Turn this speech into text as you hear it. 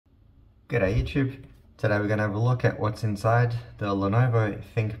G'day YouTube. Today we're going to have a look at what's inside the Lenovo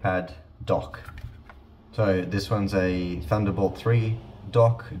ThinkPad dock. So this one's a Thunderbolt 3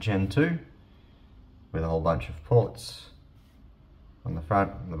 dock Gen 2 with a whole bunch of ports on the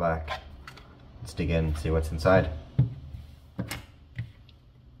front and the back. Let's dig in and see what's inside.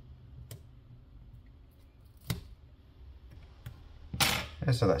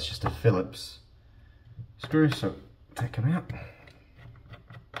 Yeah, so that's just a Phillips screw, so take them out.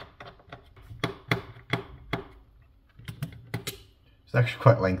 It's actually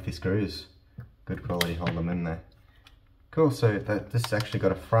quite lengthy screws, good quality, hold them in there. Cool, so this actually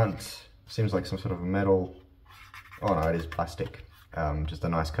got a front, seems like some sort of a metal, oh no, it is plastic, just a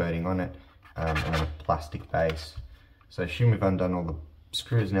nice coating on it, and a plastic base. So I assume we've undone all the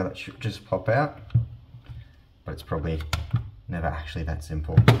screws now, that should just pop out, but it's probably never actually that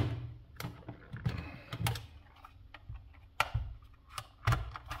simple.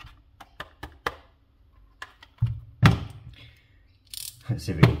 Let's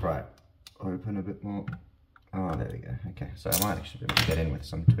see if we can pry it open a bit more. Oh, there we go. Okay, so I might actually be able to get in with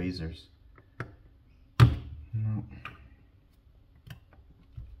some tweezers. No.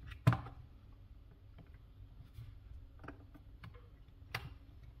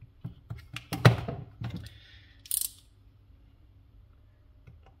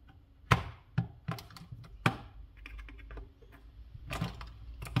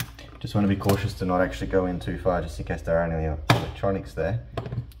 Just want to be cautious to not actually go in too far, just in case there are any electronics there,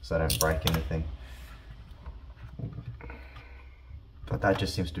 so I don't break anything. But that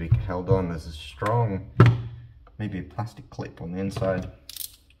just seems to be held on. There's a strong, maybe a plastic clip on the inside.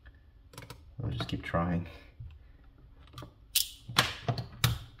 I'll just keep trying.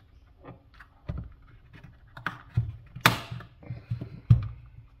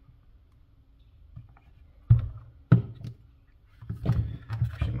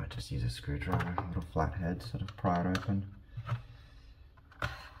 Just use a screwdriver, a little flathead, sort of pry it open.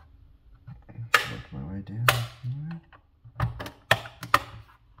 Work my way down.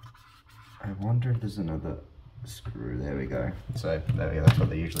 I wonder if there's another screw. There we go. So there we go, that's what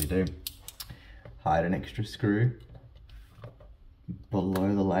they usually do. Hide an extra screw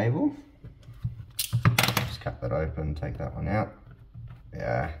below the label. Just cut that open, take that one out.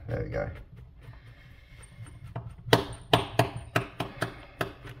 Yeah, there we go.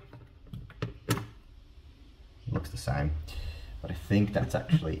 Looks the same, but I think that's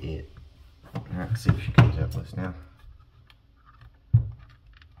actually it. Alright, let's see if she comes out this now.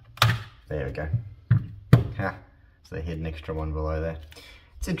 There we go. Ha! So they hid an extra one below there.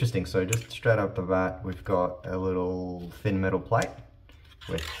 It's interesting, so just straight up the bat, we've got a little thin metal plate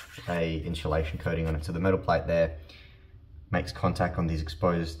with a insulation coating on it. So the metal plate there makes contact on these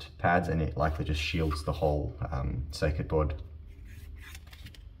exposed pads and it likely just shields the whole circuit board.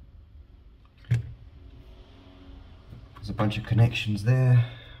 There's a bunch of connections there.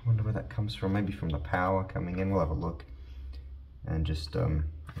 I wonder where that comes from. Maybe from the power coming in. We'll have a look. And just a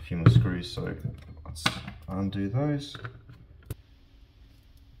few more screws. So let's undo those.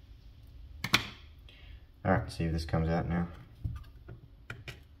 Alright, see if this comes out now.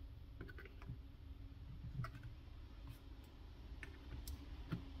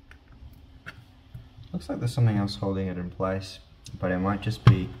 Looks like there's something else holding it in place, but it might just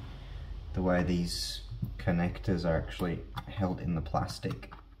be the way these connectors are actually held in the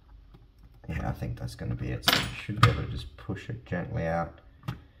plastic. Yeah, I think that's going to be it. So you should be able to just push it gently out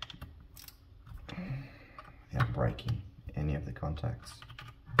without breaking any of the contacts.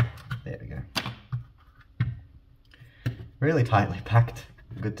 There we go. Really tightly packed.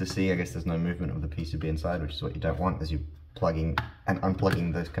 Good to see. I guess there's no movement of the PCB inside, which is what you don't want as you're plugging and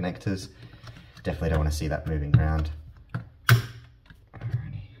unplugging those connectors. Definitely don't want to see that moving around.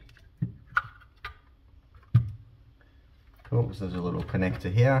 Cool, so there's a little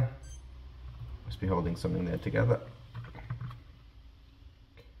connector here. Must be holding something there together.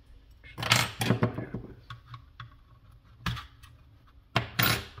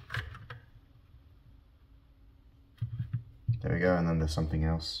 There we go, and then there's something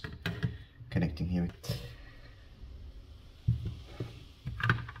else connecting here.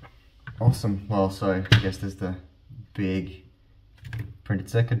 Awesome, well, so I guess there's the big printed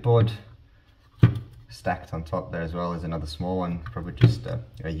circuit board. Stacked on top there as well is another small one, probably just a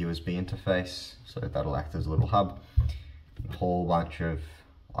USB interface, so that'll act as a little hub. A whole bunch of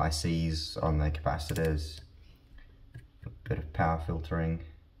ICs on the capacitors, a bit of power filtering.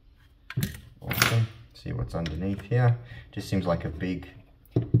 Awesome. See what's underneath here. Just seems like a big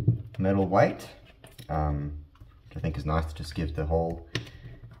metal weight, which I think is nice to just give the whole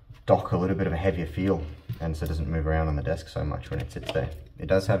dock a little bit of a heavier feel, and so it doesn't move around on the desk so much when it sits there. it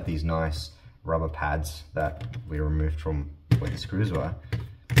does have these nice rubber pads that we removed from where the screws were.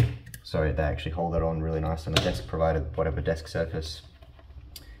 So they actually hold it on really nice, and the desk provided, whatever desk surface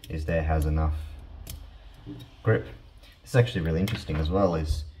is there, has enough grip. This is actually really interesting as well,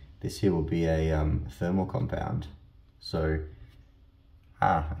 is this here will be a thermal compound. So,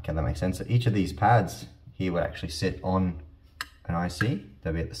 okay, that makes sense. So each of these pads here would actually sit on an IC.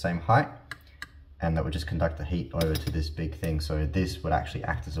 They'll be at the same height, and that would just conduct the heat over to this big thing. So this would actually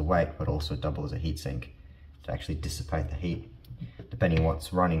act as a weight, but also double as a heat sink to actually dissipate the heat. Depending on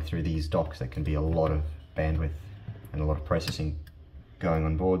what's running through these docks, there can be a lot of bandwidth and a lot of processing going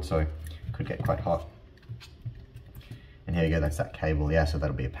on board, so it could get quite hot. And here you go, that's that cable, yeah, so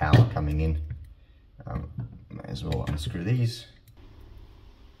that'll be a power coming in. May as well unscrew these.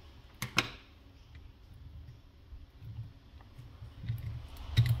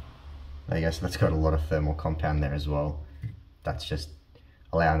 There you go, so that's got a lot of thermal compound there as well. That's just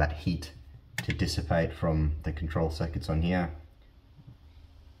allowing that heat to dissipate from the control circuits on here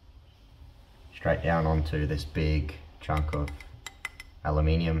straight down onto this big chunk of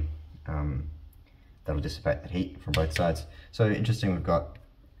aluminium. That'll dissipate that heat from both sides. So interesting, we've got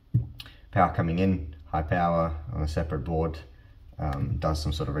power coming in, high power on a separate board, does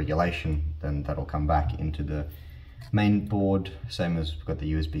some sort of regulation, then that'll come back into the main board, same as we've got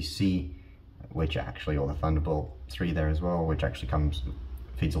the USB-C, which actually, or the Thunderbolt 3 there as well, which actually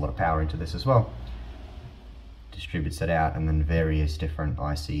feeds a lot of power into this as well. Distributes it out, and then various different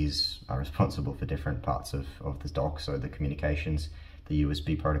ICs are responsible for different parts of the dock. So the communications, the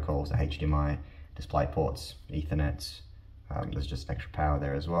USB protocols, the HDMI, display ports, Ethernets, there's just extra power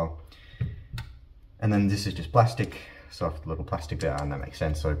there as well. And then this is just plastic, soft little plastic there, and that makes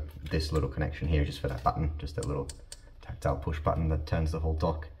sense. So this little connection here is just for that button, just a little tactile push button that turns the whole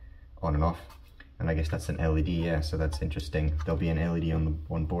dock on and off. And I guess that's an LED, yeah, so that's interesting. There'll be an LED on the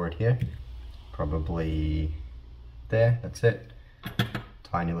one board here, probably there, that's it.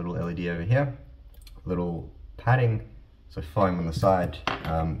 Tiny little LED over here, little padding, so foam on the side,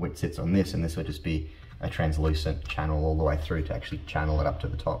 which sits on this, and this would just be a translucent channel all the way through to actually channel it up to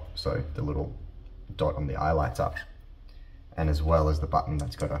the top, so the little dot on the eye lights up, and as well as the button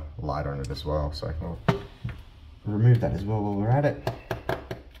that's got a light on it as well. So we'll remove that as well while we're at it.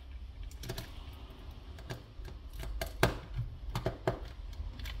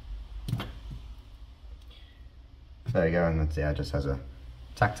 There you go, and that's, yeah, it just has a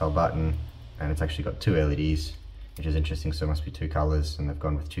tactile button, and it's actually got two LEDs, which is interesting, so it must be two colors, and they've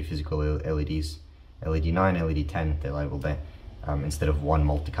gone with two physical LEDs, LED 9, LED 10, they're labeled there, instead of one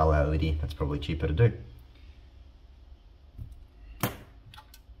multicolor LED. That's probably cheaper to do.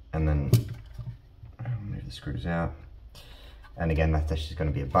 And then move the screws out, and again, that's just going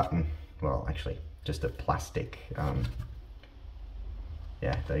to be a button, well, actually, just a plastic,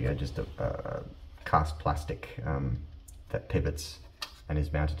 yeah, there you go, just a cast plastic that pivots and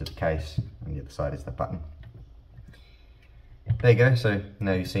is mounted to the case, and the other side is that button. There you go, so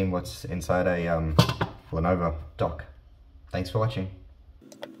now you've seen what's inside a Lenovo dock. Thanks for watching.